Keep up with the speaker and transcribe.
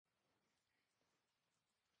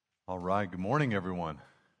All right, good morning, everyone.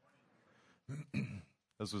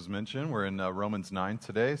 As was mentioned, we're in Romans 9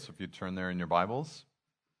 today, so if you turn there in your Bibles.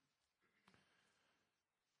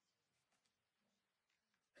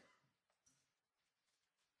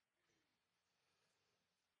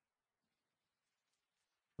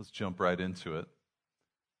 Let's jump right into it.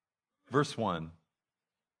 Verse 1,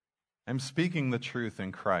 I'm speaking the truth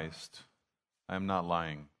in Christ. I am not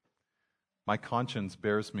lying. My conscience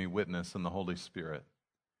bears me witness in the Holy Spirit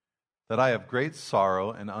that I have great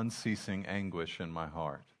sorrow and unceasing anguish in my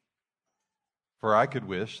heart. For I could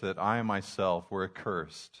wish that I myself were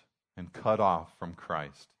accursed and cut off from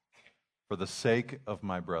Christ for the sake of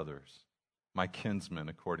my brothers, my kinsmen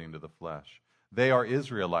according to the flesh. They are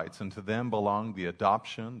Israelites, and to them belong the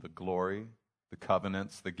adoption, the glory, the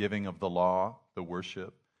covenants, the giving of the law, the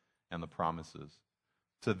worship, and the promises.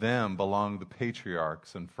 To them belong the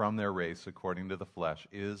patriarchs, and from their race according to the flesh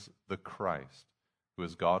is the Christ, who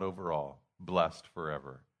is God over all, blessed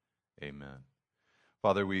forever. Amen.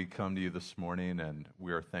 Father, we come to you this morning, and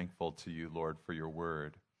we are thankful to you, Lord, for your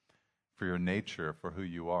word, for your nature, for who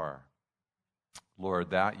you are. Lord,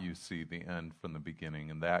 that you see the end from the beginning,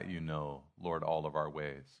 and that you know, Lord, all of our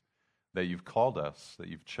ways, that you've called us, that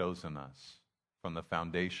you've chosen us from the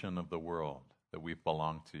foundation of the world, that we've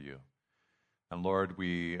belonged to you. And Lord,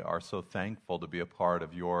 we are so thankful to be a part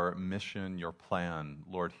of your mission, your plan,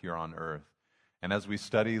 Lord, here on earth. And as we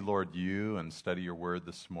study, Lord, you and study your word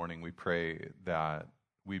this morning, we pray that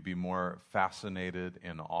we be more fascinated,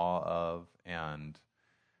 in awe of, and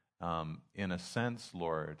in a sense,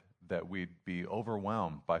 Lord, that we'd be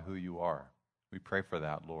overwhelmed by who you are. We pray for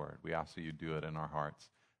that, Lord. We ask that you do it in our hearts.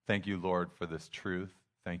 Thank you, Lord, for this truth.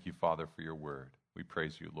 Thank you, Father, for your word. We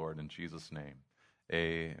praise you, Lord, in Jesus' name.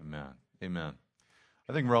 Amen. Amen.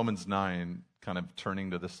 I think Romans 9, kind of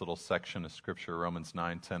turning to this little section of Scripture, Romans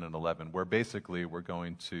 9, 10, and 11, where basically we're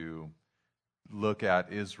going to look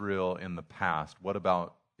at Israel in the past. What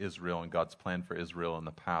about Israel and God's plan for Israel in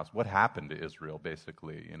the past? What happened to Israel,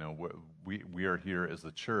 basically? You know, we are here as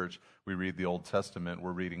the church. We read the Old Testament.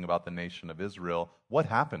 We're reading about the nation of Israel. What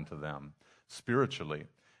happened to them spiritually?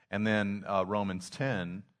 And then Romans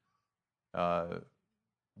 10,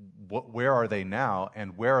 where are they now,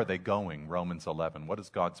 and where are they going? Romans 11. What is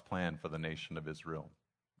God's plan for the nation of Israel?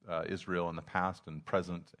 Israel in the past and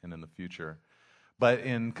present and in the future. But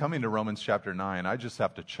in coming to Romans chapter 9, I just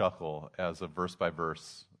have to chuckle as a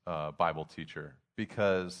verse-by-verse Bible teacher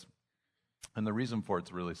because, and the reason for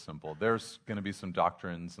it's really simple. There's going to be some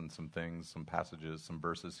doctrines and some things, some passages, some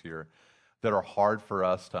verses here that are hard for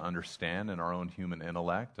us to understand in our own human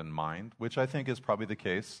intellect and mind, which I think is probably the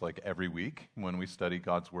case like every week when we study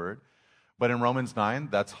God's Word. But in Romans 9,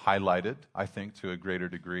 that's highlighted, I think, to a greater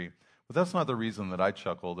degree. But that's not the reason that I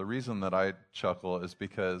chuckle. The reason that I chuckle is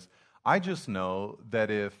because I just know that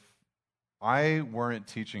if I weren't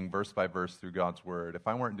teaching verse by verse through God's Word, if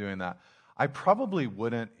I weren't doing that, I probably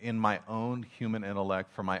wouldn't, in my own human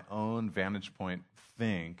intellect, from my own vantage point,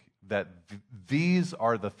 think that these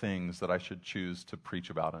are the things that I should choose to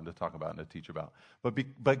preach about and to talk about and to teach about.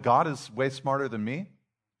 But God is way smarter than me.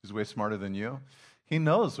 He's way smarter than you. He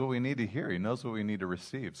knows what we need to hear. He knows what we need to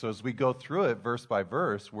receive. So as we go through it verse by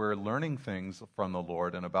verse, we're learning things from the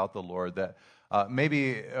Lord and about the Lord that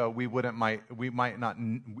maybe we wouldn't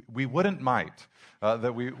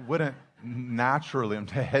naturally, I'm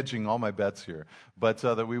hedging all my bets here, but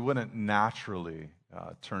that we wouldn't naturally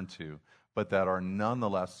turn to, but that are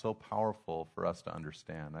nonetheless so powerful for us to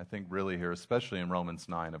understand. I think really here, especially in Romans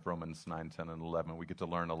 9, 10, and 11, we get to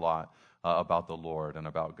learn a lot about the Lord and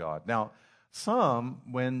about God. Now, some,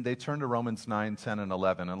 when they turn to Romans 9, 10, and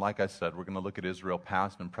 11, and like I said, we're going to look at Israel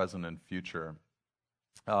past and present and future,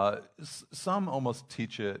 some almost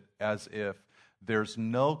teach it as if there's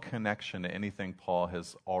no connection to anything Paul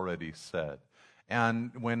has already said.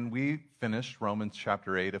 And when we finished Romans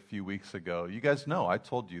chapter 8 a few weeks ago, you guys know, I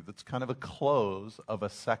told you, that's kind of a close of a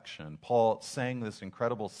section. Paul sang this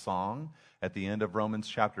incredible song at the end of Romans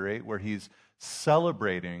chapter 8 where he's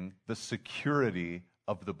celebrating the security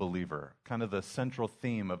of the believer. Kind of the central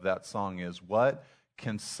theme of that song is what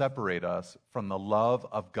can separate us from the love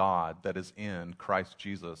of God that is in Christ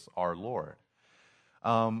Jesus our Lord.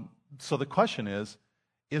 So the question is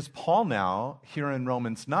Paul now, here in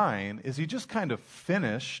Romans 9, is he just kind of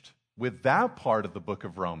finished with that part of the book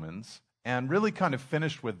of Romans and really kind of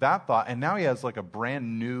finished with that thought, and now he has like a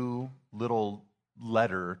brand new little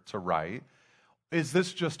letter to write? Is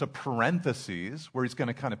this just a parenthesis where he's going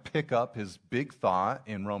to kind of pick up his big thought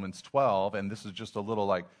in Romans 12, and this is just a little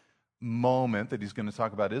like moment that he's going to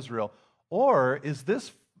talk about Israel? Or is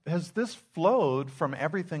this has this flowed from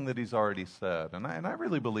everything that he's already said? And I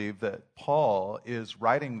really believe that Paul is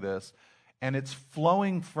writing this, and it's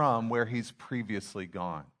flowing from where he's previously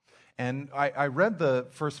gone. And I read the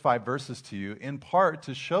first 5 verses to you in part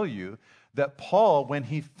to show you that Paul, when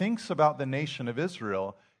he thinks about the nation of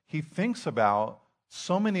Israel, he thinks about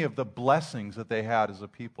so many of the blessings that they had as a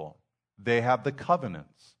people. They had the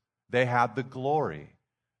covenants. They had the glory.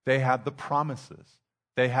 They had the promises.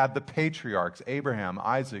 They had the patriarchs, Abraham,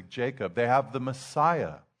 Isaac, Jacob. They have the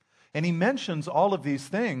Messiah. And he mentions all of these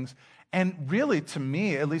things. And really, to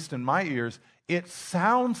me, at least in my ears, it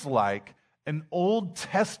sounds like an Old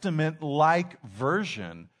Testament-like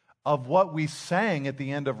version of what we sang at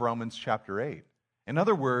the end of Romans chapter 8. In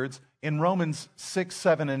other words, in Romans 6,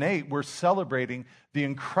 7, and 8, we're celebrating the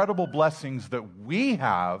incredible blessings that we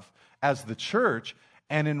have as the church.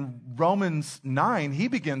 And in Romans 9, he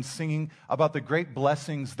begins singing about the great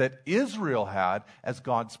blessings that Israel had as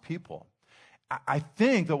God's people. I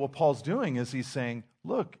think that what Paul's doing is he's saying,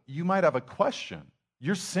 look, you might have a question.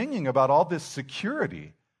 You're singing about all this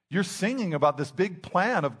security. You're singing about this big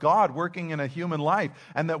plan of God working in a human life,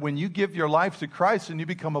 and that when you give your life to Christ and you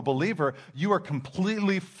become a believer, you are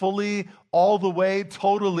completely, fully, all the way,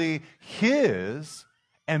 totally His.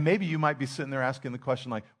 And maybe you might be sitting there asking the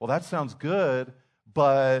question like, well, that sounds good,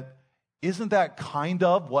 but isn't that kind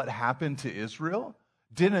of what happened to Israel?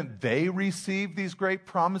 Didn't they receive these great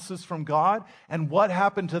promises from God? And what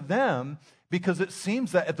happened to them? Because it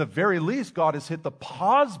seems that at the very least, God has hit the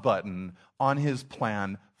pause button on His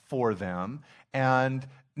plan for them, and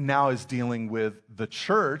now is dealing with the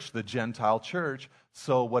church, the Gentile church.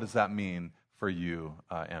 So what does that mean for you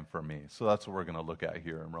and for me? So that's what we're going to look at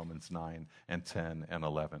here in Romans 9 and 10 and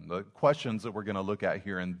 11. The questions that we're going to look at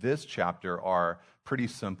here in this chapter are pretty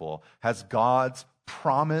simple. Has God's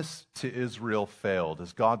promise to Israel failed?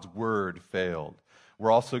 Has God's word failed?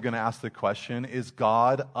 We're also going to ask the question, is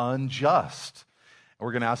God unjust? And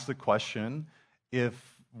we're going to ask the question,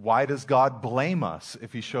 why does God blame us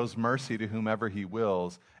if He shows mercy to whomever He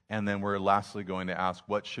wills? And then we're lastly going to ask,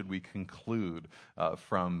 what should we conclude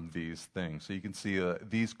from these things? So you can see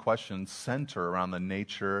these questions center around the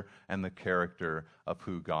nature and the character of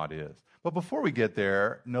who God is. But before we get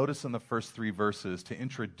there, notice in the first 3 verses to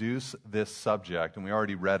introduce this subject, and we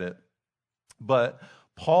already read it, but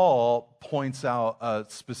Paul points out a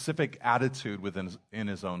specific attitude in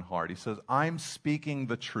his own heart. He says, I'm speaking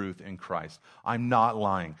the truth in Christ. I'm not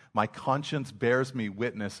lying. My conscience bears me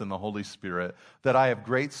witness in the Holy Spirit that I have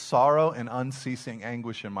great sorrow and unceasing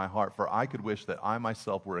anguish in my heart, for I could wish that I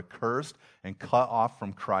myself were accursed and cut off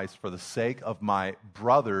from Christ for the sake of my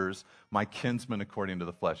brothers, my kinsmen according to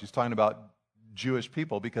the flesh. He's talking about Jewish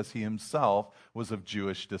people because he himself was of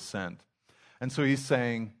Jewish descent. And so he's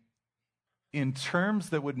saying, in terms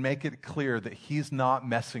that would make it clear that he's not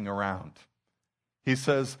messing around. He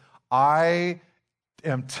says, I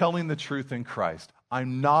am telling the truth in Christ.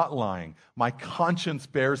 I'm not lying. My conscience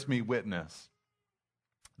bears me witness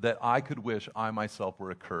that I could wish I myself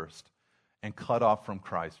were accursed and cut off from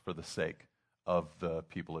Christ for the sake of the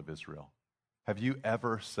people of Israel. Have you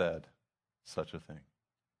ever said such a thing?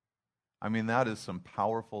 I mean, that is some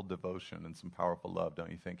powerful devotion and some powerful love,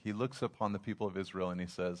 don't you think? He looks upon the people of Israel and he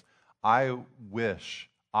says, I wish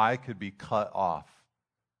I could be cut off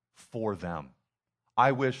for them.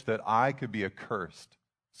 I wish that I could be accursed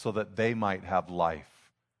so that they might have life.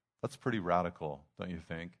 That's pretty radical, don't you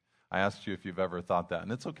think? I asked you if you've ever thought that,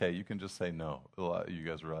 and it's okay. You can just say no. You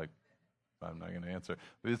guys were like, I'm not going to answer.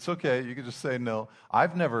 But it's okay. You can just say no.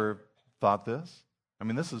 I've never thought this. I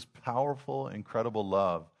mean, this is powerful, incredible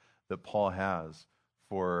love that Paul has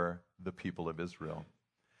for the people of Israel.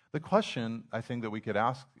 The question I think that we could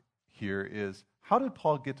ask here is, how did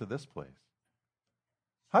Paul get to this place?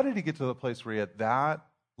 How did he get to the place where he had that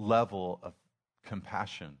level of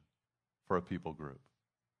compassion for a people group?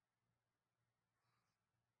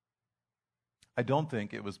 I don't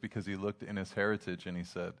think it was because he looked in his heritage and he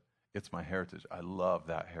said, it's my heritage. I love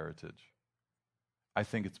that heritage. I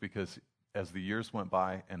think it's because as the years went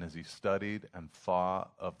by and as he studied and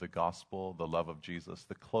thought of the gospel, the love of Jesus,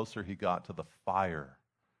 the closer he got to the fire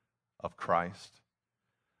of Christ,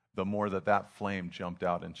 the more that flame jumped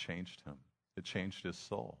out and changed him. It changed his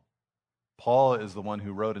soul. Paul is the one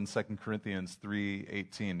who wrote in 2 Corinthians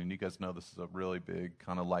 3:18, and you guys know this is a really big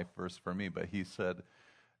kind of life verse for me, but he said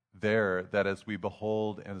there that as we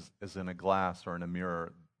behold as in a glass or in a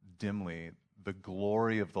mirror dimly the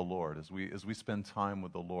glory of the Lord, as we spend time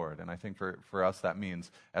with the Lord, and I think for us that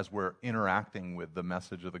means as we're interacting with the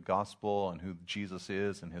message of the gospel and who Jesus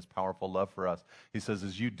is and His powerful love for us, he says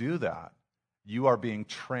as you do that, you are being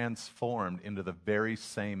transformed into the very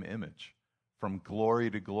same image from glory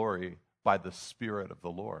to glory by the Spirit of the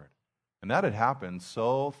Lord. And that had happened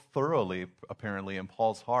so thoroughly, apparently, in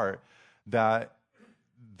Paul's heart, that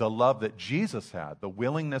the love that Jesus had, the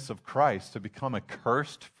willingness of Christ to become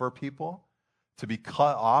accursed for people, to be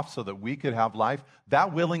cut off so that we could have life,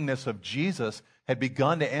 that willingness of Jesus had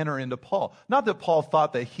begun to enter into Paul. Not that Paul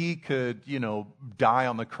thought that he could, die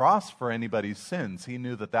on the cross for anybody's sins. He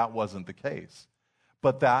knew that that wasn't the case.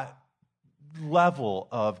 But that level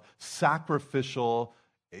of sacrificial,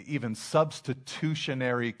 even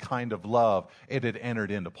substitutionary kind of love, it had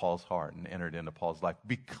entered into Paul's heart and entered into Paul's life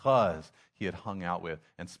because he had hung out with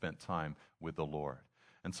and spent time with the Lord.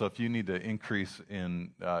 And so if you need to increase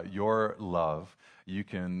in your love, you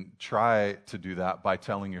can try to do that by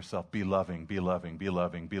telling yourself, be loving, be loving, be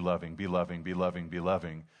loving, be loving, be loving, be loving, be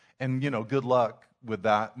loving. And, good luck with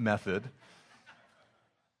that method.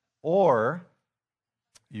 Or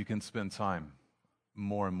you can spend time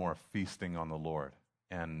more and more feasting on the Lord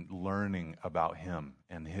and learning about Him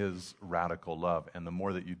and His radical love. And the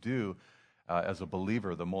more that you do as a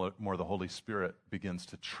believer, the more the Holy Spirit begins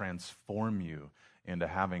to transform you into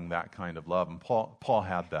having that kind of love. And Paul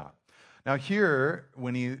had that. Now here,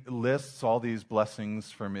 when he lists all these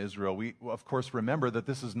blessings from Israel, we, of course, remember that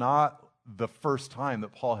this is not the first time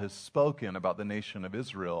that Paul has spoken about the nation of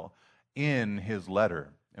Israel in his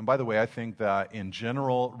letter. And by the way, I think that in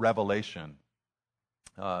general revelation,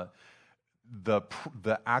 the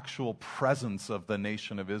actual presence of the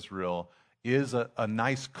nation of Israel is a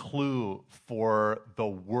nice clue for the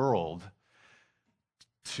world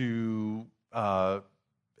to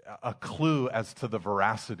a clue as to the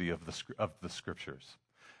veracity of the Scriptures.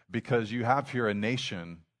 Because you have here a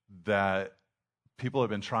nation that people have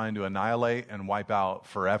been trying to annihilate and wipe out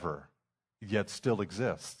forever, yet still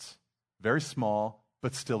exists. Very small,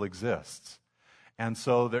 but still exists. And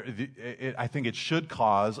so I think it should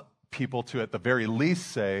cause people to, at the very least,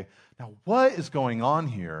 say, now what is going on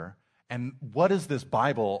here? And what is this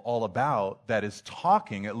Bible all about that is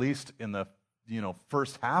talking, at least in the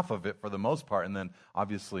first half of it for the most part, and then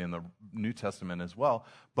obviously in the New Testament as well,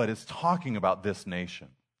 but it's talking about this nation.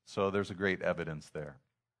 So there's a great evidence there.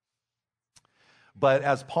 But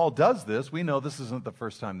as Paul does this, we know this isn't the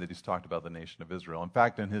first time that he's talked about the nation of Israel. In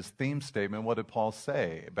fact, in his theme statement, what did Paul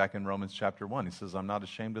say back in Romans chapter 1? He says, I'm not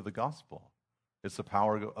ashamed of the gospel. It's the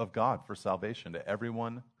power of God for salvation to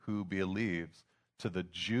everyone who believes, to the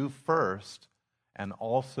Jew first and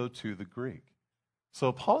also to the Greek.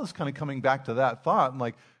 So Paul is kind of coming back to that thought and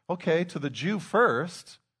like, okay, to the Jew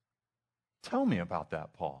first, tell me about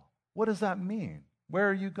that, Paul. What does that mean? Where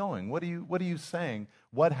are you going? What are you saying?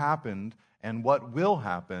 What happened and what will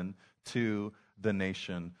happen to the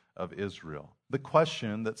nation of Israel? The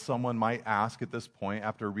question that someone might ask at this point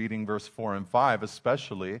after reading verse 4 and 5,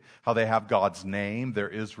 especially how they have God's name, they're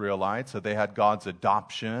Israelites, that they had God's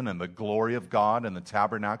adoption and the glory of God and the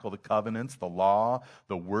tabernacle, the covenants, the law,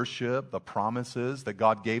 the worship, the promises that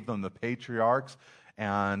God gave them, the patriarchs,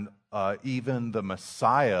 and even the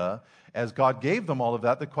Messiah. As God gave them all of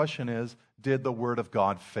that, the question is, did the word of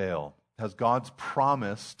God fail? Has God's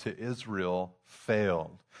promise to Israel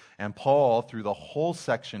failed? And Paul, through the whole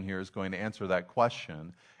section here, is going to answer that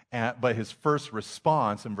question. But his first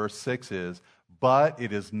response in verse 6 is, but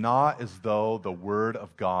it is not as though the word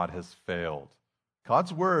of God has failed.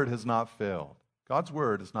 God's word has not failed. God's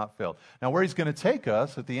word has not failed. Now, where he's going to take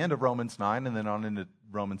us at the end of Romans 9 and then on into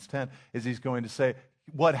Romans 10 is he's going to say,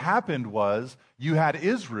 what happened was you had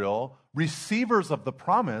Israel, receivers of the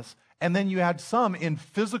promise, and then you had some in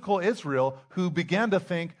physical Israel who began to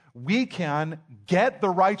think, we can get the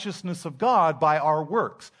righteousness of God by our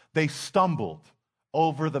works. They stumbled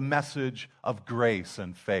over the message of grace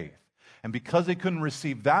and faith. And because they couldn't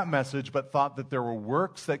receive that message, but thought that there were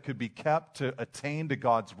works that could be kept to attain to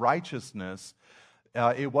God's righteousness,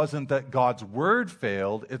 it wasn't that God's word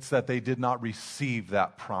failed, it's that they did not receive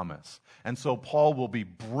that promise. And so Paul will be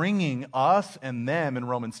bringing us and them in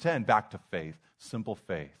Romans 10 back to faith, simple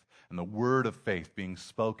faith. And the word of faith being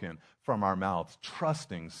spoken from our mouths,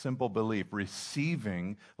 trusting, simple belief,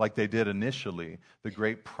 receiving, like they did initially, the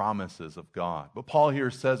great promises of God. But Paul here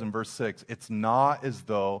says in verse 6, it's not as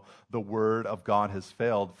though the word of God has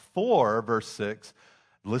failed. For, verse 6,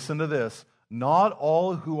 listen to this, not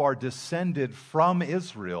all who are descended from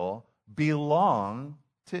Israel belong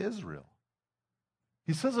to Israel.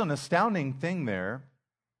 He says an astounding thing there,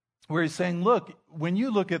 where he's saying, look, when you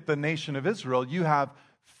look at the nation of Israel, you have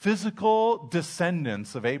physical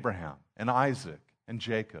descendants of Abraham and Isaac and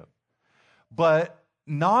Jacob. But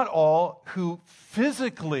not all who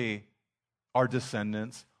physically are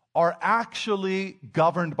descendants are actually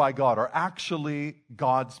governed by God, are actually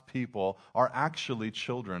God's people, are actually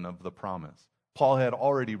children of the promise. Paul had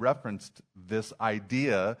already referenced this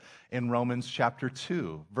idea in Romans chapter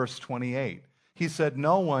 2, verse 28. He said,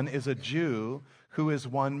 "No one is a Jew who is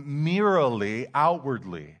one merely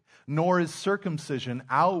outwardly, nor is circumcision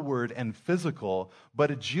outward and physical,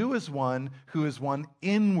 but a Jew is one who is one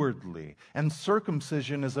inwardly, and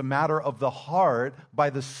circumcision is a matter of the heart by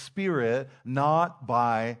the Spirit, not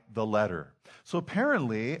by the letter." So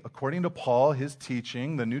apparently, according to Paul, his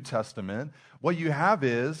teaching, the New Testament, what you have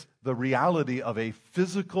is the reality of a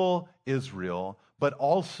physical Israel, but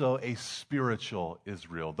also a spiritual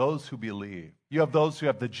Israel, those who believe. You have those who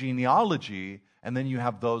have the genealogy, and then you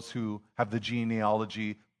have those who have the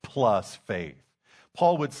genealogy plus faith.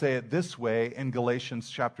 Paul would say it this way in Galatians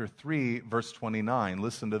chapter 3, verse 29.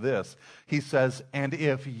 Listen to this. He says, "And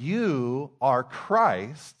if you are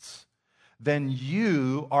Christ's, then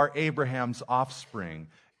you are Abraham's offspring,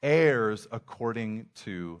 heirs according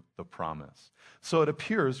to the promise." So it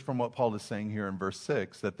appears from what Paul is saying here in verse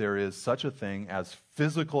 6 that there is such a thing as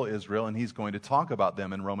physical Israel, and he's going to talk about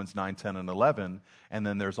them in Romans 9, 10, and 11. And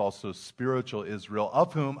then there's also spiritual Israel,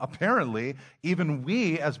 of whom apparently even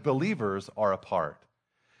we as believers are a part.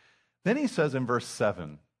 Then he says in verse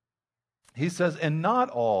 7, he says, "And not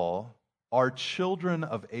all are children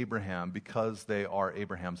of Abraham because they are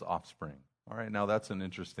Abraham's offspring." All right, now that's an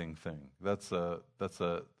interesting thing. That's a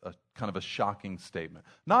kind of a shocking statement.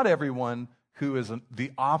 Not everyone who is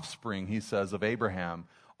the offspring, he says, of Abraham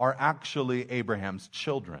are actually Abraham's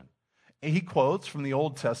children. And he quotes from the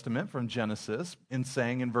Old Testament, from Genesis, in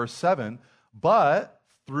saying in verse 7, "But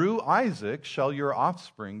through Isaac shall your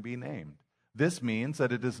offspring be named." This means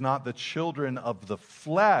that it is not the children of the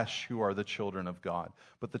flesh who are the children of God,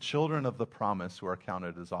 but the children of the promise who are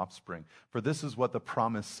counted as offspring. For this is what the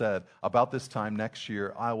promise said, "About this time next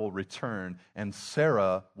year I will return, and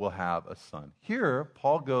Sarah will have a son." Here,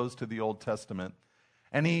 Paul goes to the Old Testament,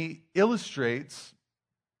 and he illustrates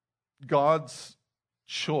God's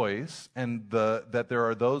choice, and that there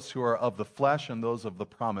are those who are of the flesh and those of the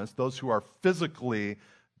promise, those who are physically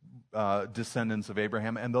descendants of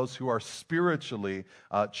Abraham, and those who are spiritually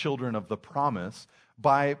children of the promise,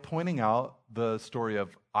 by pointing out the story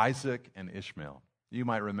of Isaac and Ishmael. You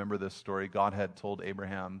might remember this story. God had told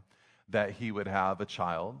Abraham that he would have a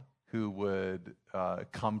child who would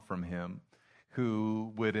come from him,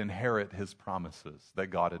 who would inherit his promises that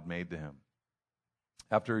God had made to him.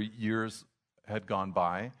 After years had gone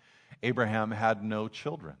by, Abraham had no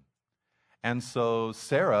children. And so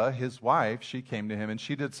Sarah, his wife, she came to him, and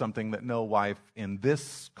she did something that no wife in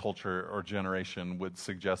this culture or generation would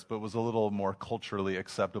suggest, but was a little more culturally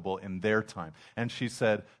acceptable in their time. And she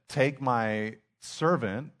said, "Take my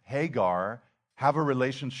servant, Hagar, have a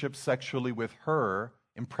relationship sexually with her,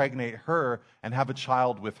 impregnate her, and have a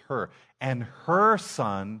child with her. And her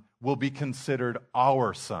son will be considered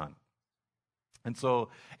our son." And so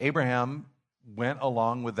Abraham went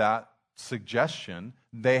along with that suggestion.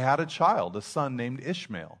 They had a child, a son named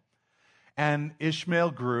Ishmael. And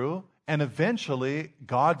Ishmael grew, and eventually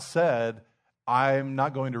God said, "I'm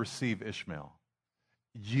not going to receive Ishmael.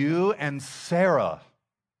 You and Sarah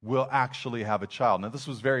will actually have a child." Now, this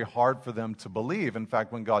was very hard for them to believe. In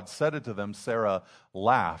fact, when God said it to them, Sarah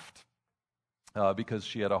laughed because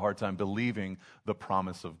she had a hard time believing the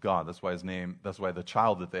promise of God. That's why the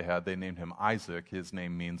child that they had, they named him Isaac. His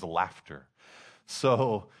name means laughter.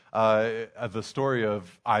 So the story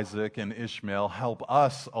of Isaac and Ishmael help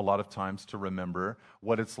us a lot of times to remember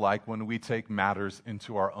what it's like when we take matters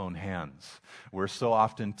into our own hands. We're so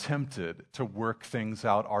often tempted to work things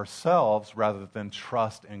out ourselves rather than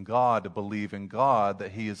trust in God, to believe in God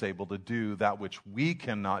that He is able to do that which we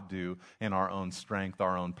cannot do in our own strength,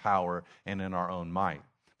 our own power, and in our own might.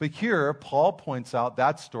 But here, Paul points out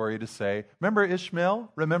that story to say, remember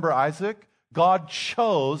Ishmael? Remember Isaac? God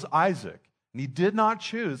chose Isaac. And He did not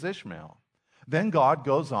choose Ishmael. Then God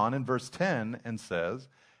goes on in verse 10 and says,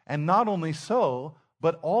 "And not only so,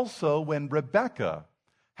 but also when Rebekah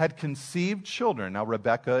had conceived children." Now,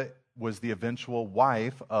 Rebekah was the eventual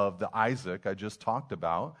wife of the Isaac I just talked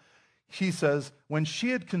about. He says, "When she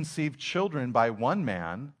had conceived children by one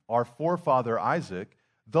man, our forefather Isaac,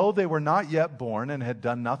 though they were not yet born and had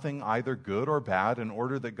done nothing either good or bad, in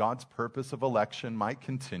order that God's purpose of election might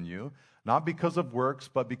continue, not because of works,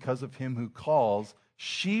 but because of Him who calls,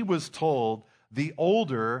 she was told, the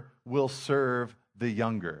older will serve the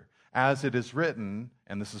younger. As it is written,"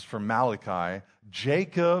 and this is from Malachi,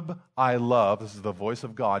 "Jacob I loved," this is the voice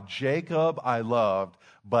of God, "Jacob I loved,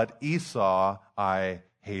 but Esau I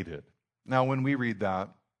hated." Now, when we read that,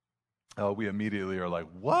 we immediately are like,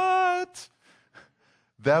 what?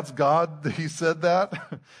 That's God? He said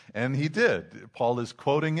that? And He did. Paul is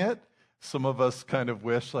quoting it. Some of us kind of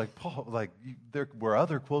wish, like, Paul, there were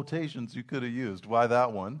other quotations you could have used. Why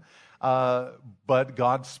that one? But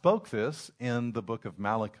God spoke this in the book of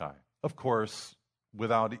Malachi. Of course,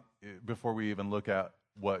 before we even look at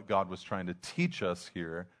what God was trying to teach us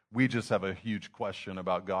here, we just have a huge question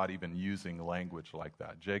about God even using language like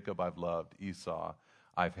that. Jacob I've loved, Esau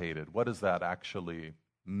I've hated. What does that actually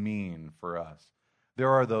mean for us? There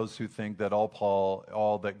are those who think that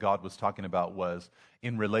all that God was talking about was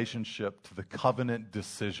in relationship to the covenant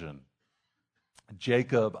decision.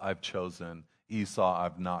 Jacob I've chosen, Esau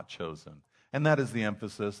I've not chosen. And that is the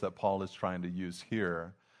emphasis that Paul is trying to use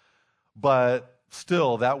here. But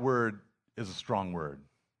still, that word is a strong word.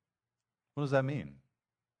 What does that mean?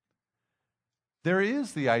 There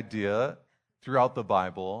is the idea throughout the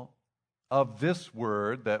Bible of this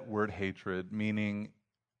word, that word hatred, meaning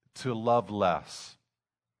to love less.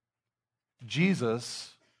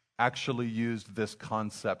 Jesus actually used this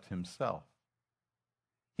concept himself.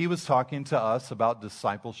 He was talking to us about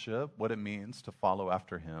discipleship, what it means to follow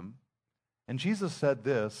after him. And Jesus said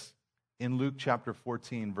this in Luke chapter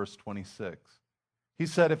 14, verse 26. He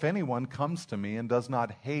said, "If anyone comes to me and does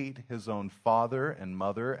not hate his own father and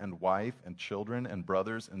mother and wife and children and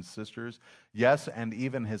brothers and sisters, yes, and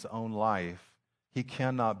even his own life, he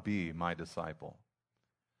cannot be my disciple."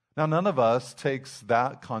 Now, none of us takes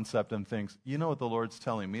that concept and thinks, you know what the Lord's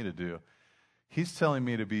telling me to do? He's telling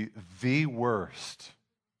me to be the worst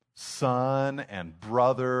son and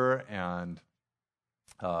brother and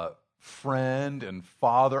friend and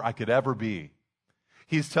father I could ever be.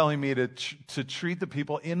 He's telling me to treat the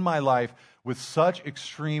people in my life with such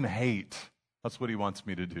extreme hate. That's what he wants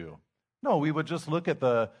me to do. No, we would just look at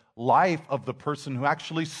the life of the person who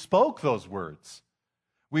actually spoke those words.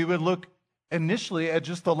 We would look initially at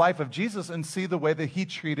just the life of Jesus and see the way that he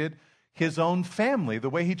treated his own family, the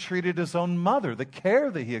way he treated his own mother, the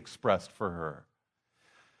care that he expressed for her.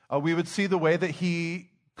 We would see the way that he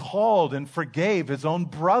called and forgave his own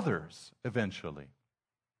brothers eventually.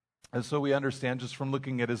 And so we understand just from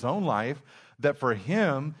looking at his own life that for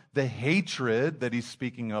him, the hatred that he's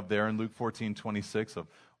speaking of there in Luke 14:26 of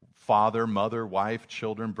father, mother, wife,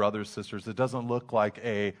 children, brothers, sisters, it doesn't look like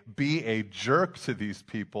be a jerk to these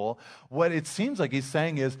people. What it seems like he's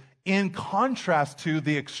saying is, in contrast to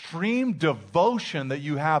the extreme devotion that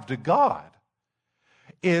you have to God,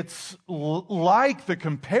 it's like the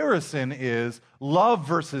comparison is love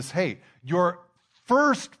versus hate. Your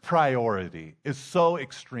first priority is so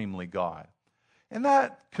extremely God. And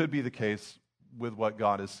that could be the case with what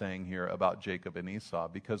God is saying here about Jacob and Esau,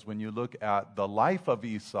 because when you look at the life of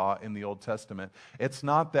Esau in the Old Testament, it's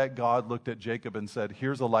not that God looked at Jacob and said,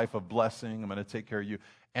 here's a life of blessing, I'm going to take care of you,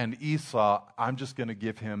 and Esau, I'm just going to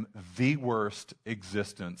give him the worst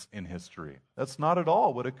existence in history. That's not at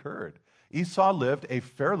all what occurred. Esau lived a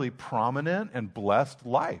fairly prominent and blessed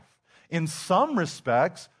life. In some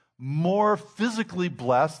respects, more physically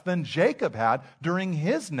blessed than Jacob had during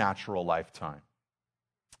his natural lifetime.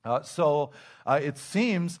 So it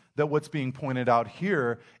seems that what's being pointed out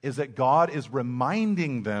here is that God is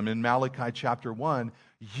reminding them in Malachi chapter 1,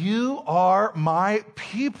 you are my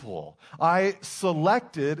people. I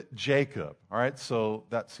selected Jacob. All right, so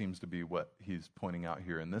that seems to be what he's pointing out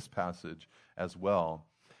here in this passage as well.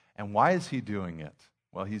 And why is he doing it?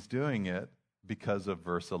 Well, he's doing it because of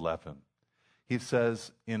verse 11. He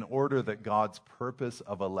says, in order that God's purpose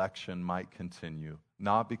of election might continue,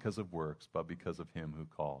 not because of works, but because of him who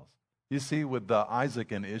calls. You see, with the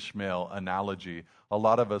Isaac and Ishmael analogy, a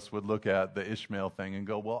lot of us would look at the Ishmael thing and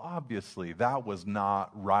go, well, obviously, that was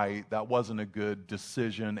not right. That wasn't a good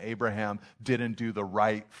decision. Abraham didn't do the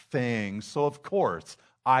right thing. So, of course,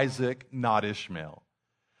 Isaac, not Ishmael.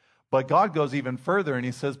 But God goes even further and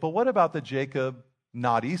he says, but what about the Jacob,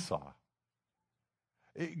 not Esau?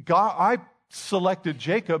 I selected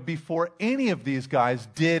Jacob before any of these guys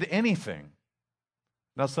did anything.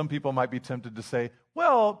 Now, some people might be tempted to say,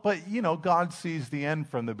 well, but, God sees the end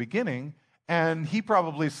from the beginning, and he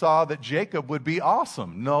probably saw that Jacob would be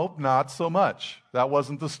awesome. Nope, not so much. That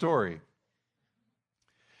wasn't the story.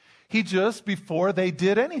 He just, before they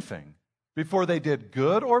did anything, before they did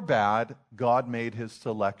good or bad, God made his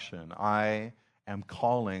selection. I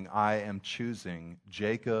am choosing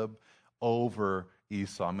Jacob over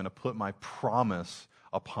Esau. I'm going to put my promise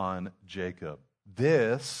upon Jacob.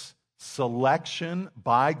 This selection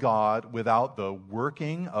by God without the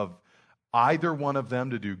working of either one of them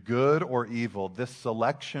to do good or evil, this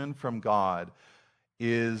selection from God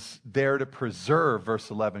is there to preserve, verse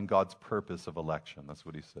 11, God's purpose of election. That's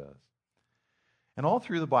what he says. And all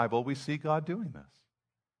through the Bible, we see God doing this.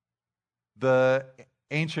 The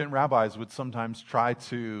ancient rabbis would sometimes try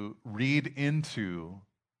to read into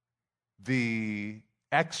the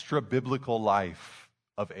extra biblical life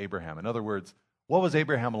of Abraham. In other words, what was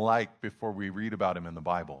Abraham like before we read about him in the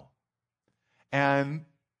Bible? And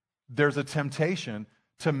there's a temptation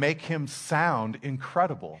to make him sound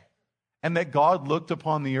incredible. And that God looked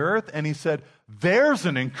upon the earth and he said, there's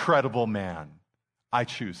an incredible man. I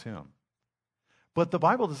choose him. But the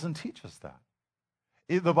Bible doesn't teach us that.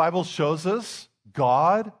 The Bible shows us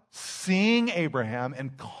God seeing Abraham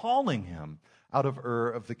and calling him out of Ur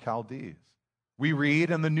of the Chaldees. We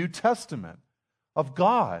read in the New Testament of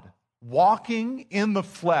God walking in the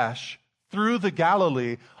flesh through the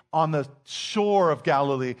Galilee, on the shore of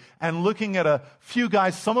Galilee, and looking at a few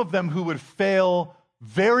guys, some of them who would fail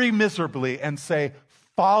very miserably, and say,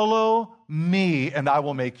 follow me and I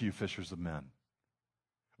will make you fishers of men.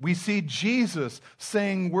 We see Jesus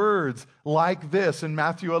saying words like this in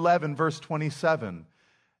Matthew 11, verse 27.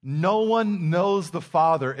 No one knows the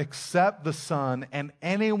Father except the Son, and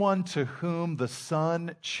anyone to whom the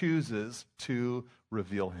Son chooses to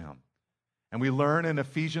reveal him. And we learn in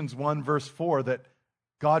Ephesians 1, verse 4, that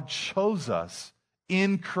God chose us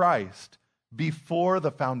in Christ before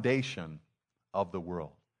the foundation of the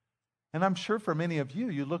world. And I'm sure for many of you,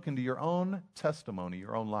 you look into your own testimony,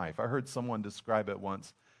 your own life. I heard someone describe it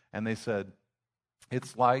once, and they said,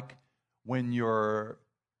 it's like when you're,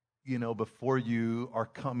 before you are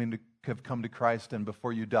have come to Christ and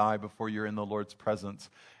before you die, before you're in the Lord's presence,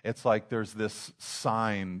 it's like there's this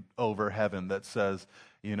sign over heaven that says,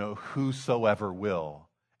 whosoever will.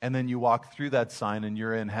 And then you walk through that sign and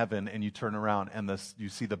you're in heaven and you turn around and you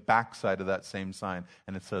see the backside of that same sign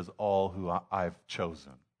and it says, all who I've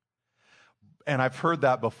chosen. And I've heard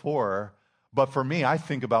that before, but for me, I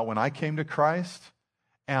think about when I came to Christ,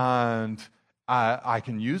 and I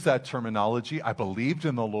can use that terminology. I believed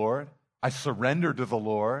in the Lord. I surrendered to the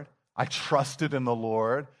Lord. I trusted in the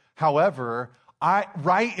Lord. However,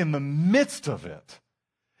 right in the midst of it,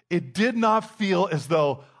 it did not feel as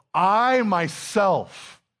though I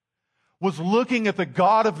myself was looking at the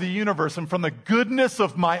God of the universe and from the goodness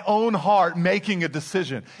of my own heart making a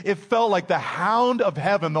decision. It felt like the hound of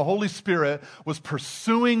heaven, the Holy Spirit, was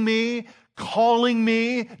pursuing me, calling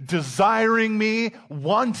me, desiring me,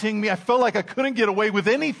 wanting me. I felt like I couldn't get away with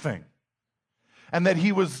anything. And that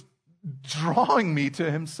he was drawing me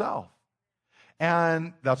to himself.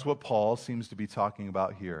 And that's what Paul seems to be talking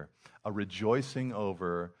about here. A rejoicing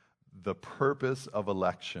over the purpose of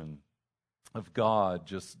election, of God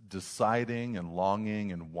just deciding and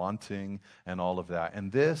longing and wanting and all of that.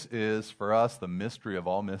 And this is, for us, the mystery of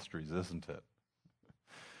all mysteries, isn't it?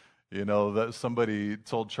 That somebody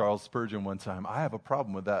told Charles Spurgeon one time, I have a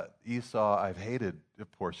problem with that Esau I've hated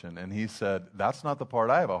portion. And he said, that's not the part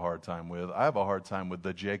I have a hard time with. I have a hard time with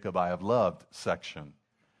the Jacob I have loved section.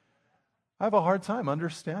 I have a hard time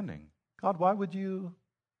understanding. God, why would you,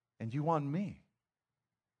 and you want me?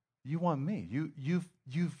 You want me.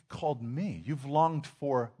 You've called me. You've longed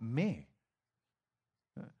for me.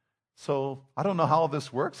 So I don't know how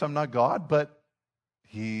this works. I'm not God, but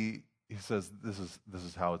he says this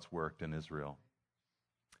is how it's worked in Israel.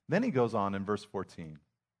 Then he goes on in verse 14.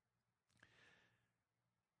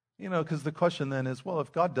 Because the question then is, well,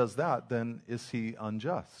 if God does that, then is he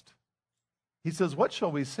unjust? He says, what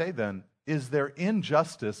shall we say then? Is there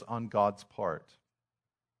injustice on God's part?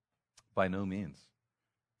 By no means.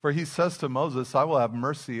 For he says to Moses, I will have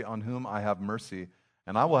mercy on whom I have mercy,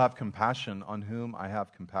 and I will have compassion on whom I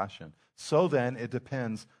have compassion. So then it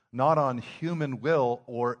depends not on human will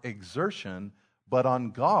or exertion, but on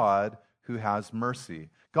God who has mercy.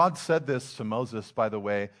 God said this to Moses, by the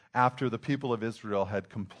way, after the people of Israel had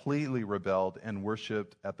completely rebelled and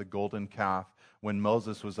worshipped at the golden calf when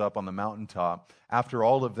Moses was up on the mountaintop. After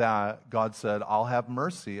all of that, God said, I'll have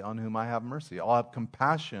mercy on whom I have mercy. I'll have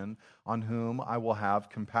compassion on whom I will have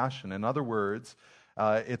compassion. In other words,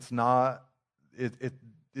 it's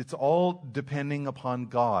all depending upon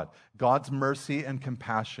God. God's mercy and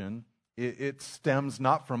compassion, it stems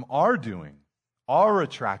not from our doing, our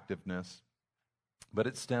attractiveness, but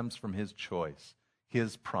it stems from his choice,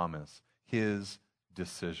 his promise, his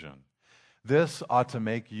decision. This ought to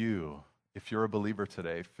make you, if you're a believer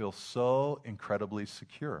today, feel so incredibly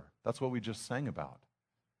secure. That's what we just sang about.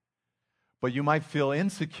 But you might feel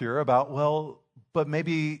insecure about, well, but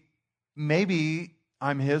maybe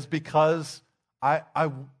I'm his because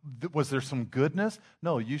was there some goodness?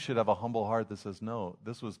 No, you should have a humble heart that says, no,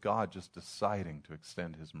 this was God just deciding to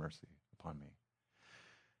extend his mercy upon me.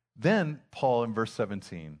 Then Paul in verse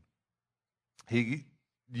 17, he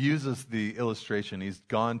uses the illustration. He's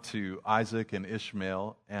gone to Isaac and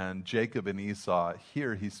Ishmael and Jacob and Esau.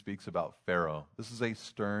 Here he speaks about Pharaoh. This is a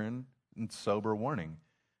stern and sober warning.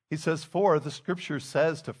 He says, "For the scripture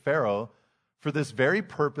says to Pharaoh, for this very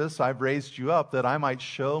purpose I've raised you up, that I might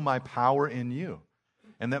show my power in you,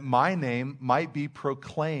 and that my name might be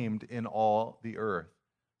proclaimed in all the earth.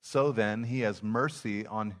 So then he has mercy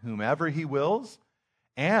on whomever he wills,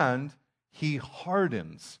 and he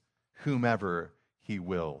hardens whomever he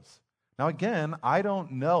wills." Now again, I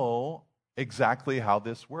don't know exactly how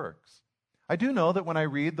this works. I do know that when I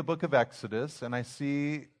read the book of Exodus and I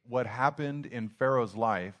see what happened in Pharaoh's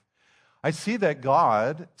life, I see that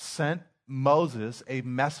God sent Moses a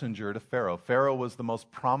messenger to Pharaoh. Pharaoh was the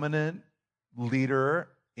most prominent leader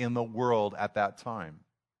in the world at that time.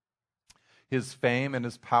 His fame and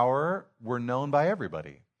his power were known by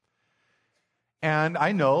everybody. And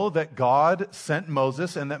I know that God sent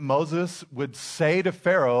Moses and that Moses would say to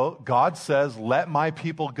Pharaoh, God says, "Let my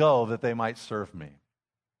people go that they might serve me."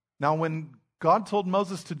 Now, when God told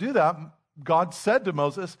Moses to do that, God said to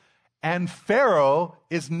Moses, "And Pharaoh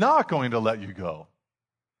is not going to let you go."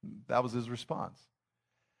 That was his response.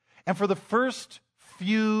 And for the first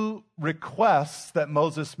few requests that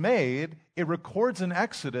Moses made, it records in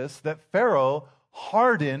Exodus that Pharaoh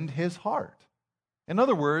hardened his heart. In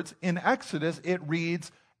other words, in Exodus, it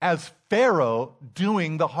reads as Pharaoh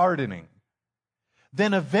doing the hardening.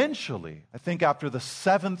 Then eventually, I think after the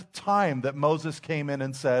 7th time that Moses came in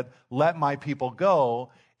and said, "Let my people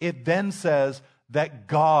go," it then says that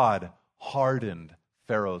God hardened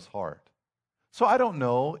Pharaoh's heart. So I don't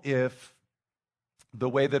know if the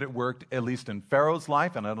way that it worked, at least in Pharaoh's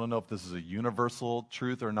life, and I don't know if this is a universal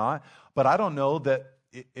truth or not, but I don't know that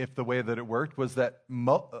if the way that it worked was that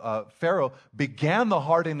Pharaoh began the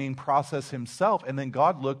hardening process himself, and then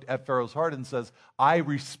God looked at Pharaoh's heart and says, "I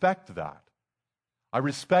respect that. I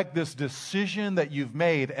respect this decision that you've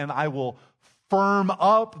made, and I will firm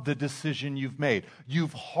up the decision you've made.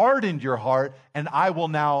 You've hardened your heart, and I will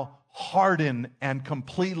now harden and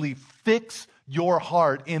completely fix your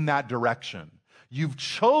heart in that direction. You've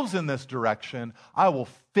chosen this direction. I will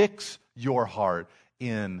fix your heart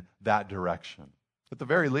in that direction." At the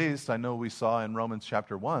very least, I know we saw in Romans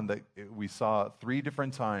chapter 1 that we saw 3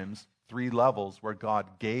 different times, 3 levels where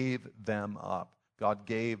God gave them up. God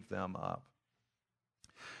gave them up.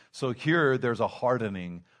 So here there's a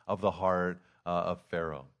hardening of the heart of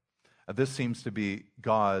Pharaoh. This seems to be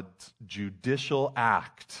God's judicial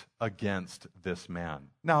act against this man.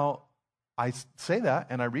 Now, I say that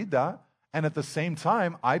and I read that, and at the same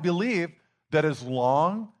time, I believe that as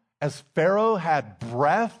long as Pharaoh had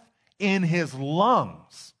breath in his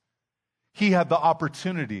lungs, he had the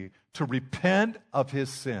opportunity to repent of his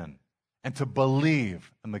sin and to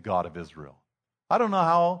believe in the God of Israel. I don't know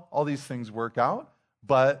how all these things work out,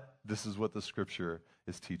 but this is what the scripture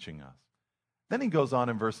is teaching us. Then he goes on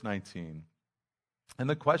in verse 19, and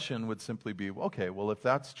the question would simply be, okay, well, if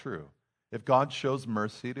that's true, if God shows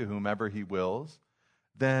mercy to whomever he wills,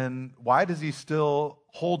 then why does he still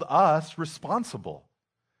hold us responsible?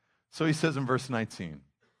 So he says in verse 19,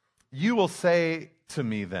 "You will say to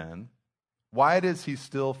me then, why does he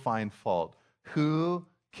still find fault? Who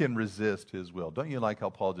can resist his will?" Don't you like how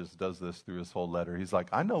Paul just does this through his whole letter? He's like,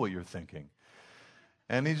 I know what you're thinking.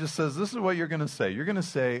 And he just says, this is what you're going to say. You're going to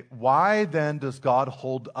say, why then does God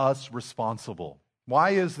hold us responsible? Why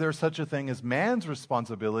is there such a thing as man's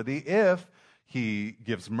responsibility if he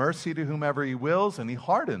gives mercy to whomever he wills and he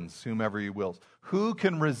hardens whomever he wills? Who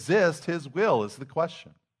can resist his will is the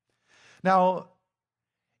question. Now,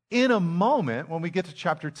 in a moment, when we get to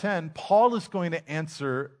chapter 10, Paul is going to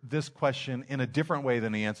answer this question in a different way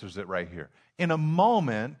than he answers it right here. In a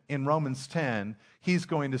moment, in Romans 10, he's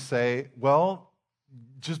going to say, well,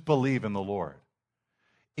 just believe in the Lord.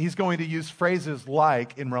 He's going to use phrases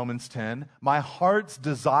like, in Romans 10, my heart's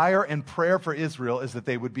desire and prayer for Israel is that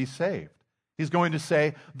they would be saved. He's going to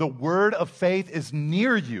say, the word of faith is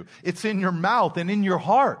near you. It's in your mouth and in your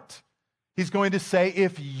heart. He's going to say,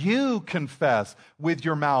 if you confess with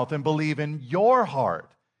your mouth and believe in your heart.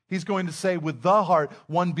 He's going to say, with the heart,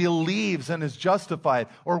 one believes and is justified,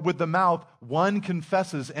 or with the mouth, one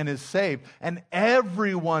confesses and is saved. And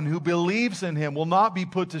everyone who believes in him will not be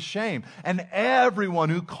put to shame. And everyone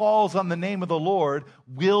who calls on the name of the Lord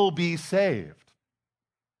will be saved.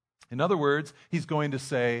 In other words, he's going to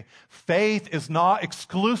say, faith is not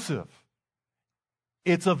exclusive.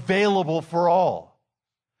 It's available for all.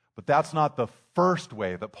 But that's not the first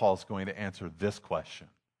way that Paul's going to answer this question.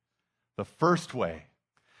 The first way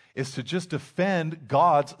is to just defend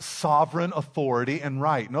God's sovereign authority and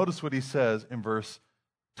right. Notice what he says in verse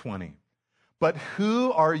 20. But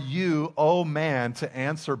who are you, O man, to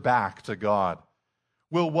answer back to God?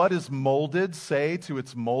 Will what is molded say to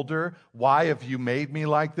its molder, "Why have you made me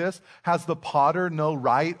like this?" Has the potter no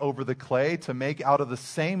right over the clay to make out of the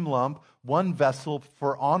same lump one vessel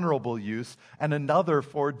for honorable use and another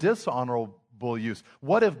for dishonorable use?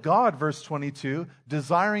 What if God, verse 22,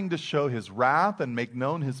 desiring to show his wrath and make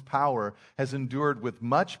known his power, has endured with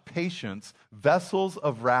much patience vessels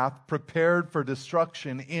of wrath prepared for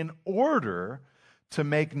destruction, in order to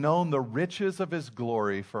make known the riches of his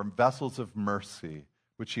glory for vessels of mercy,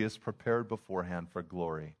 which he has prepared beforehand for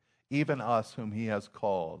glory, even us whom he has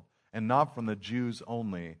called, and not from the Jews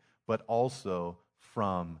only, but also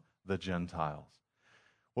from the Gentiles.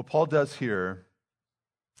 What Paul does here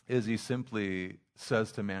is he simply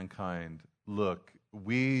says to mankind, look,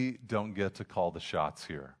 we don't get to call the shots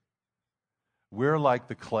here. We're like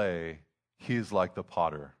the clay, he's like the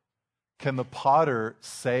potter. Can the potter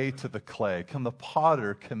say to the clay, can the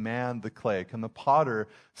potter command the clay? Can the potter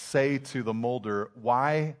say to the molder,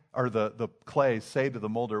 why, or the clay say to the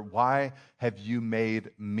molder, why have you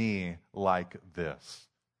made me like this?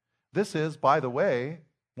 This is, by the way,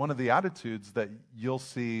 one of the attitudes that you'll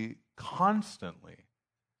see constantly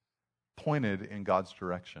pointed in God's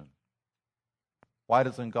direction. Why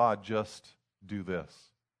doesn't God just do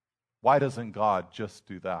this? Why doesn't God just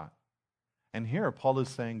do that? And here Paul is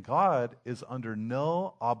saying God is under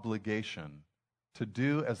no obligation to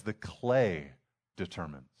do as the clay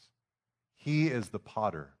determines. He is the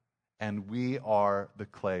potter, and we are the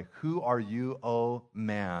clay. Who are you, O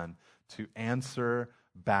man, to answer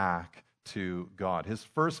back to God? His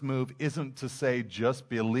first move isn't to say, just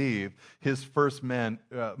believe. His first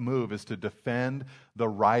move is to defend the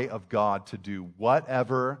right of God to do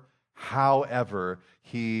whatever, however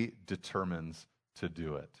he determines to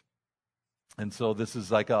do it. And so this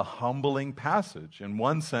is like a humbling passage. In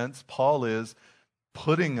one sense, Paul is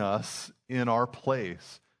putting us in our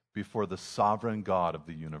place before the sovereign God of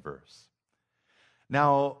the universe.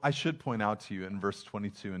 Now, I should point out to you in verse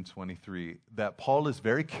 22 and 23 that Paul is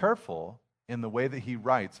very careful in the way that he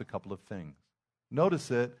writes a couple of things.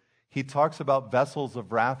 Notice it, he talks about vessels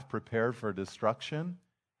of wrath prepared for destruction,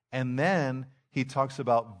 and then he talks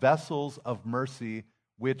about vessels of mercy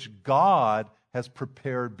which God has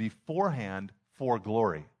prepared beforehand for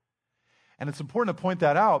glory. And it's important to point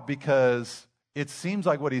that out because it seems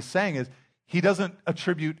like what he's saying is he doesn't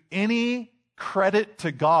attribute any credit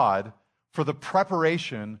to God for the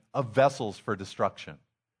preparation of vessels for destruction.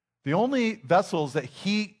 The only vessels that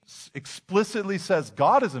he explicitly says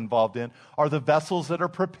God is involved in are the vessels that are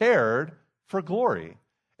prepared for glory.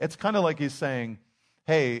 It's kind of like he's saying,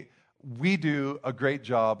 hey, we do a great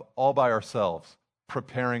job all by ourselves,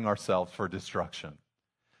 preparing ourselves for destruction.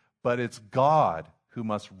 But it's God who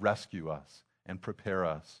must rescue us and prepare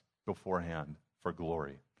us beforehand for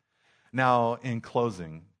glory. Now, in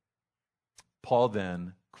closing, Paul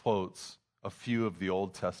then quotes a few of the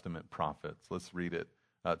Old Testament prophets. Let's read it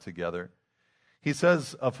together. He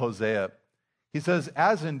says of Hosea, he says,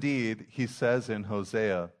 as indeed, he says in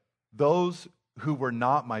Hosea, those who were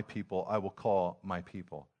not my people, I will call my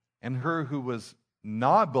people. And her who was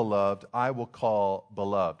not beloved, I will call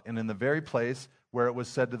beloved. And in the very place where it was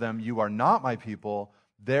said to them, you are not my people,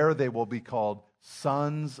 there they will be called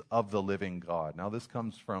sons of the living God. Now this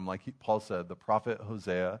comes from, like Paul said, the prophet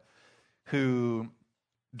Hosea, who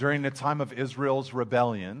during the time of Israel's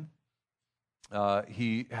rebellion,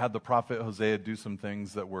 he had the prophet Hosea do some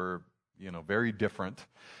things that were, very different,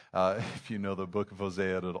 if you know the book of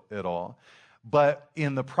Hosea at all. But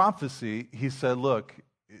in the prophecy, he said, look,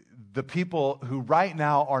 the people who right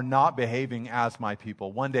now are not behaving as my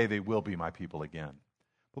people, one day they will be my people again.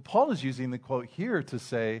 But Paul is using the quote here to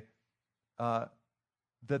say that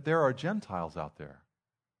there are Gentiles out there.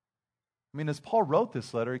 I mean, as Paul wrote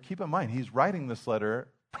this letter, keep in mind, he's writing this letter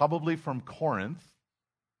probably from Corinth,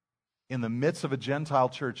 in the midst of a Gentile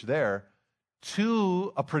church there,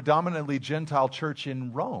 to a predominantly Gentile church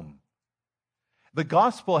in Rome. The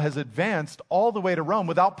gospel has advanced all the way to Rome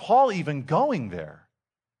without Paul even going there.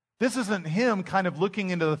 This isn't him kind of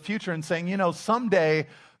looking into the future and saying, someday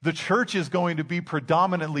the church is going to be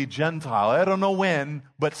predominantly Gentile. I don't know when,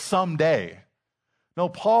 but someday. No,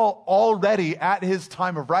 Paul already at his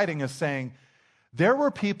time of writing is saying, there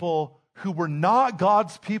were people who were not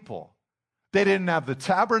God's people. They didn't have the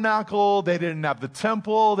tabernacle, they didn't have the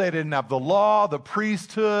temple, they didn't have the law, the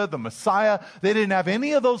priesthood, the Messiah. They didn't have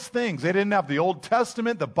any of those things. They didn't have the Old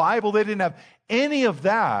Testament, the Bible. They didn't have any of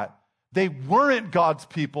that. They weren't God's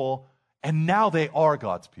people, and now they are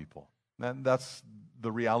God's people. And that's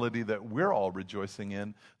the reality that we're all rejoicing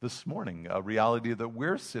in this morning, a reality that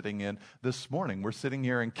we're sitting in this morning. We're sitting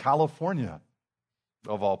here in California,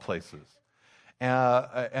 of all places.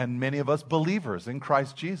 and many of us believers in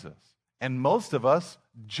Christ Jesus, and most of us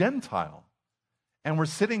Gentile. And we're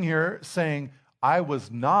sitting here saying, I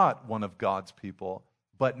was not one of God's people,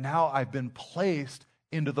 but now I've been placed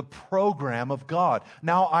into the program of God.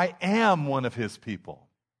 Now I am one of his people.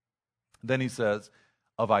 Then he says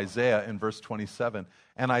of Isaiah in verse 27,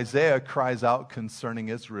 and Isaiah cries out concerning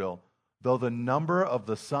Israel, though the number of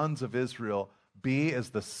the sons of Israel be as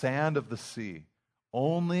the sand of the sea,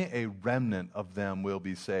 only a remnant of them will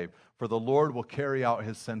be saved. For the Lord will carry out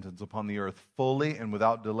his sentence upon the earth fully and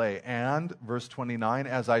without delay. And, verse 29,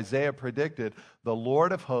 as Isaiah predicted, the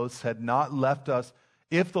Lord of hosts had not left us.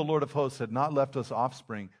 If the Lord of hosts had not left us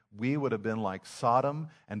offspring, we would have been like Sodom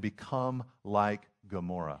and become like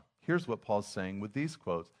Gomorrah. Here's what Paul's saying with these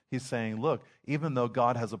quotes. He's saying, look, even though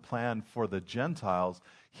God has a plan for the Gentiles,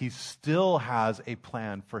 he still has a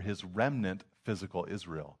plan for his remnant, physical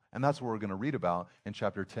Israel. And that's what we're going to read about in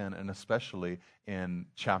chapter 10 and especially in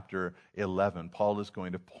chapter 11. Paul is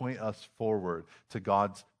going to point us forward to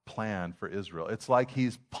God's plan for Israel. It's like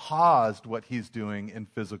he's paused what he's doing in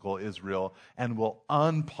physical Israel and will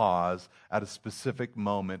unpause at a specific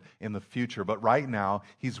moment in the future. But right now,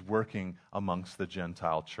 he's working amongst the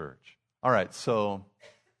Gentile church. All right, so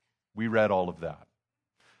we read all of that.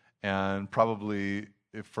 And probably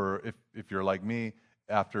if you're like me,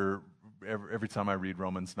 after every time I read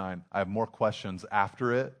Romans 9, I have more questions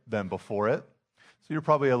after it than before it. So you're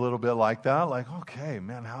probably a little bit like that, like, okay,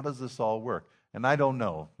 man, how does this all work? And I don't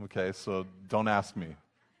know, okay, so don't ask me.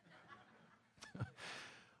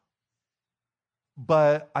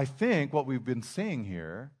 But I think what we've been seeing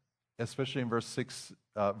here, especially in verse 6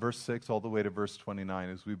 all the way to verse 29,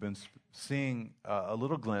 is we've been seeing a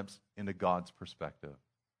little glimpse into God's perspective,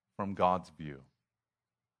 from God's view.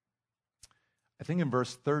 I think in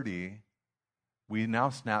verse 30, we now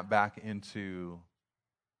snap back into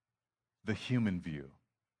the human view.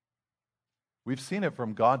 We've seen it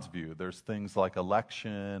from God's view. There's things like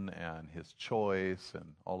election and his choice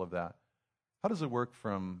and all of that. How does it work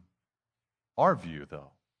from our view,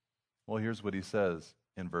 though? Well, here's what he says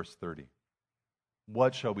in verse 30.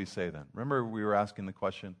 What shall we say then? Remember, we were asking the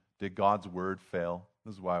question, did God's word fail?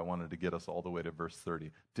 This is why I wanted to get us all the way to verse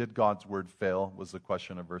 30. Did God's word fail, was the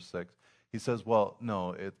question of verse 6. He says, well,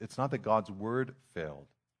 no, it's not that God's word failed.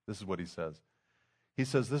 This is what he says. He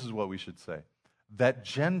says, this is what we should say. That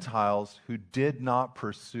Gentiles who did not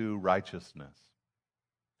pursue righteousness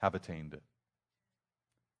have attained it.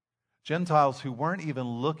 Gentiles who weren't even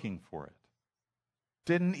looking for it,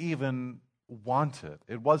 didn't even want it.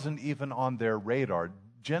 It wasn't even on their radar.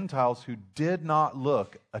 Gentiles who did not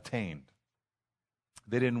look attained.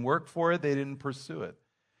 They didn't work for it. They didn't pursue it.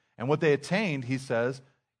 And what they attained, he says,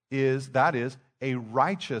 is a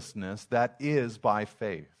righteousness that is by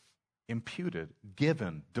faith. Imputed,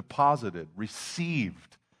 given, deposited,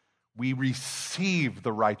 received. We receive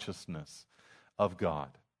the righteousness of God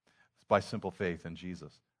by simple faith in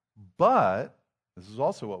Jesus. But, this is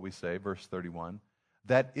also what we say, verse 31,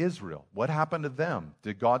 that Israel, what happened to them?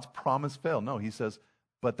 Did God's promise fail? No, he says,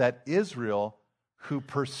 but that Israel, who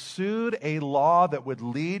pursued a law that would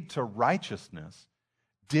lead to righteousness,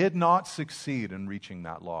 did not succeed in reaching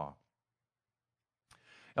that law.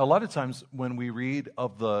 A lot of times when we read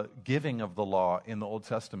of the giving of the law in the Old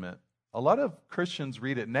Testament, a lot of Christians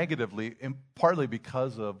read it negatively, partly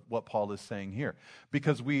because of what Paul is saying here.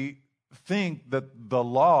 Because we think that the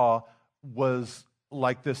law was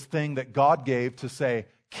like this thing that God gave to say,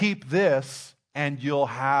 keep this and you'll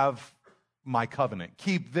have my covenant.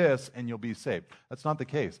 Keep this and you'll be saved. That's not the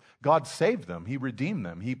case. God saved them. He redeemed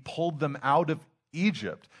them. He pulled them out of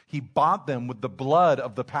Egypt. He bought them with the blood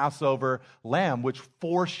of the Passover lamb, which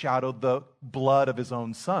foreshadowed the blood of his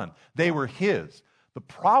own son. They were his. The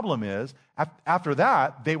problem is, after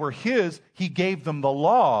that, they were his. He gave them the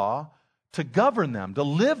law to govern them, to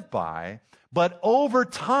live by. But over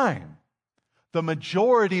time, the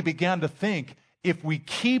majority began to think, if we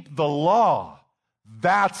keep the law,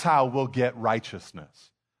 that's how we'll get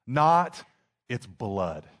righteousness. Not, it's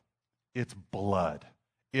blood. It's blood.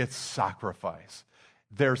 It's sacrifice.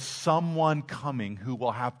 There's someone coming who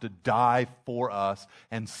will have to die for us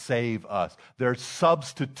and save us. There's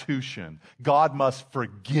substitution. God must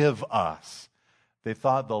forgive us. They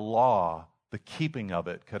thought the law, the keeping of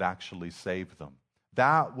it, could actually save them.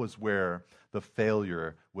 That was where the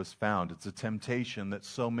failure was found. It's a temptation that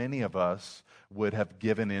so many of us would have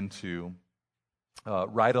given into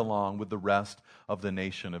right along with the rest of the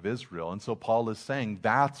nation of Israel. And so Paul is saying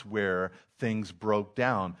that's where things broke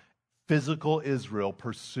down. Physical Israel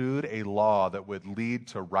pursued a law that would lead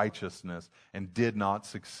to righteousness and did not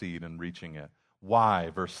succeed in reaching it. Why?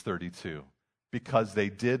 Verse 32. because they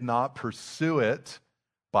did not pursue it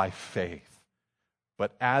by faith,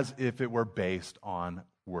 but as if it were based on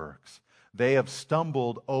works. They have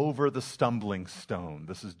stumbled over the stumbling stone.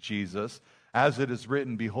 This is Jesus. As it is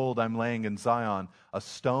written, behold, I'm laying in Zion a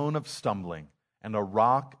stone of stumbling and a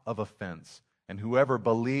rock of offense. And whoever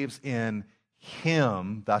believes in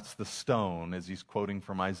him, that's the stone, as he's quoting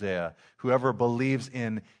from Isaiah, whoever believes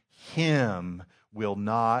in him will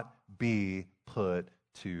not be put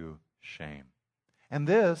to shame. And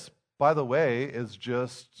this, by the way, is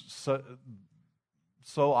just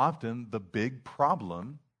so often the big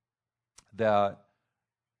problem that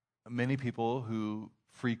many people who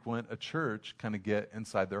frequent a church kind of get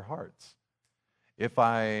inside their hearts. If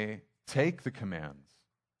I take the commands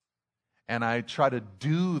and I try to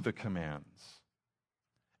do the commands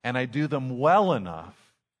and I do them well enough,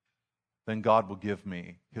 then God will give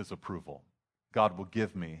me his approval. God will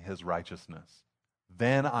give me his righteousness.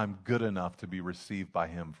 Then I'm good enough to be received by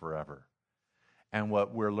him forever. And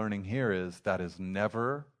what we're learning here is that is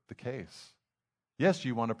never the case. Yes,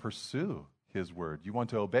 you want to pursue his word. You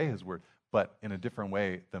want to obey his word, but in a different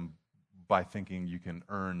way than by thinking you can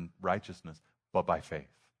earn righteousness, but by faith.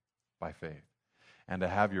 By faith. And to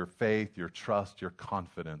have your faith, your trust, your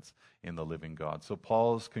confidence in the living God. So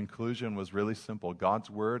Paul's conclusion was really simple. God's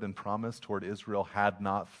word and promise toward Israel had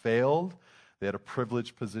not failed. They had a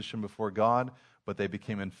privileged position before God, but they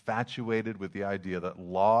became infatuated with the idea that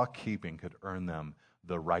law-keeping could earn them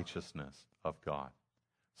the righteousness of God.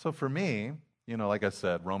 So for me, like I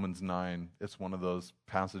said, Romans 9, it's one of those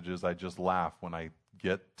passages I just laugh when I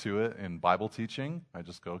get to it in Bible teaching. I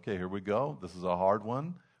just go, okay, here we go. This is a hard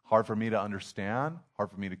one. Hard for me to understand, hard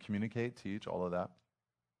for me to communicate, teach, all of that.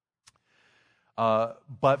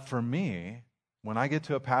 But for me, when I get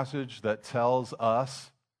to a passage that tells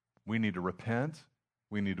us we need to repent,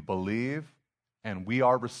 we need to believe, and we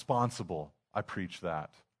are responsible, I preach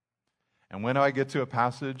that. And when I get to a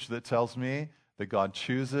passage that tells me that God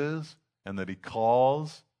chooses and that he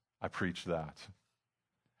calls, I preach that.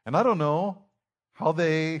 And I don't know how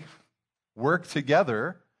they work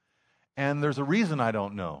together, and there's a reason I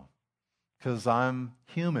don't know, because I'm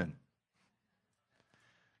human.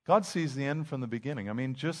 God sees the end from the beginning. I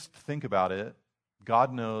mean, just think about it.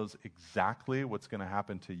 God knows exactly what's going to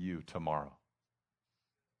happen to you tomorrow.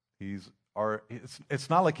 It's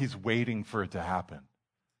not like he's waiting for it to happen.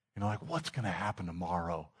 Like, what's going to happen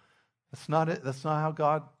tomorrow? That's not it. That's not how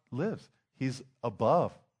God lives. He's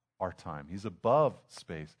above our time. He's above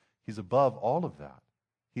space. He's above all of that.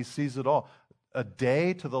 He sees it all. A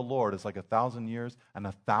day to the Lord is like 1,000 years, and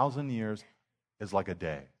 1,000 years is like a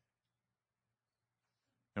day.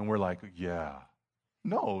 And we're like, yeah.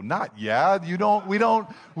 No, not yeah. We don't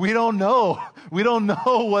know. We don't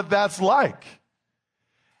know what that's like.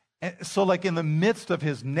 And so like in the midst of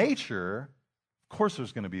his nature, of course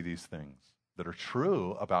there's going to be these things that are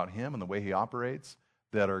true about him and the way he operates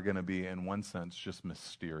that are going to be, in one sense, just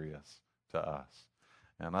mysterious to us.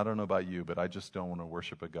 And I don't know about you, but I just don't want to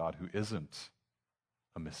worship a God who isn't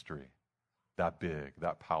a mystery, that big,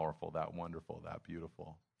 that powerful, that wonderful, that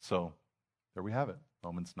beautiful. So there we have it,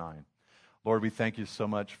 Romans 9. Lord, we thank you so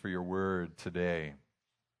much for your word today.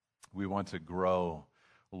 We want to grow,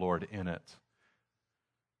 Lord, in it.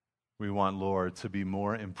 We want, Lord, to be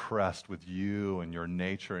more impressed with you and your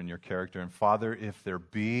nature and your character. And Father, if there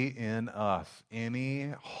be in us any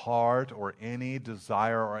heart or any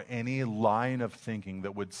desire or any line of thinking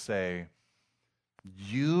that would say,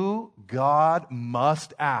 you, God,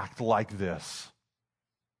 must act like this,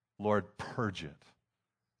 Lord, purge it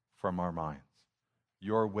from our minds.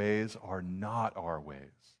 Your ways are not our ways.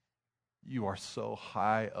 You are so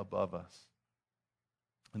high above us.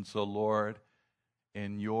 And so, Lord,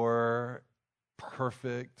 in your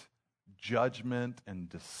perfect judgment and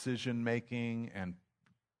decision-making and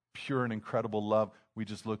pure and incredible love, we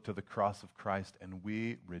just look to the cross of Christ and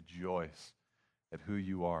we rejoice at who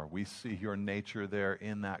you are. We see your nature there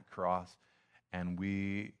in that cross and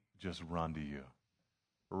we just run to you.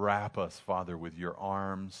 Wrap us, Father, with your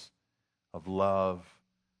arms of love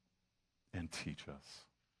and teach us.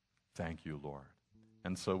 Thank you, Lord.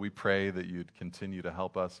 And so we pray that you'd continue to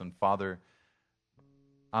help us. And Father,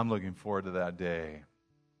 I'm looking forward to that day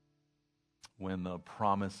when the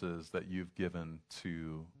promises that you've given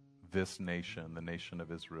to this nation, the nation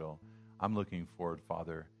of Israel, I'm looking forward,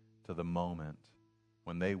 Father, to the moment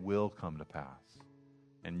when they will come to pass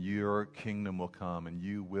and your kingdom will come and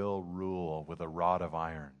you will rule with a rod of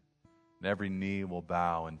iron and every knee will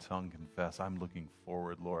bow and tongue confess. I'm looking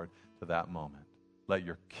forward, Lord, to that moment. Let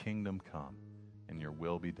your kingdom come and your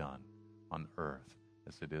will be done on earth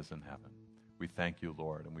as it is in heaven. We thank you,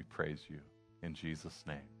 Lord, and we praise you. In Jesus'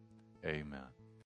 name, amen.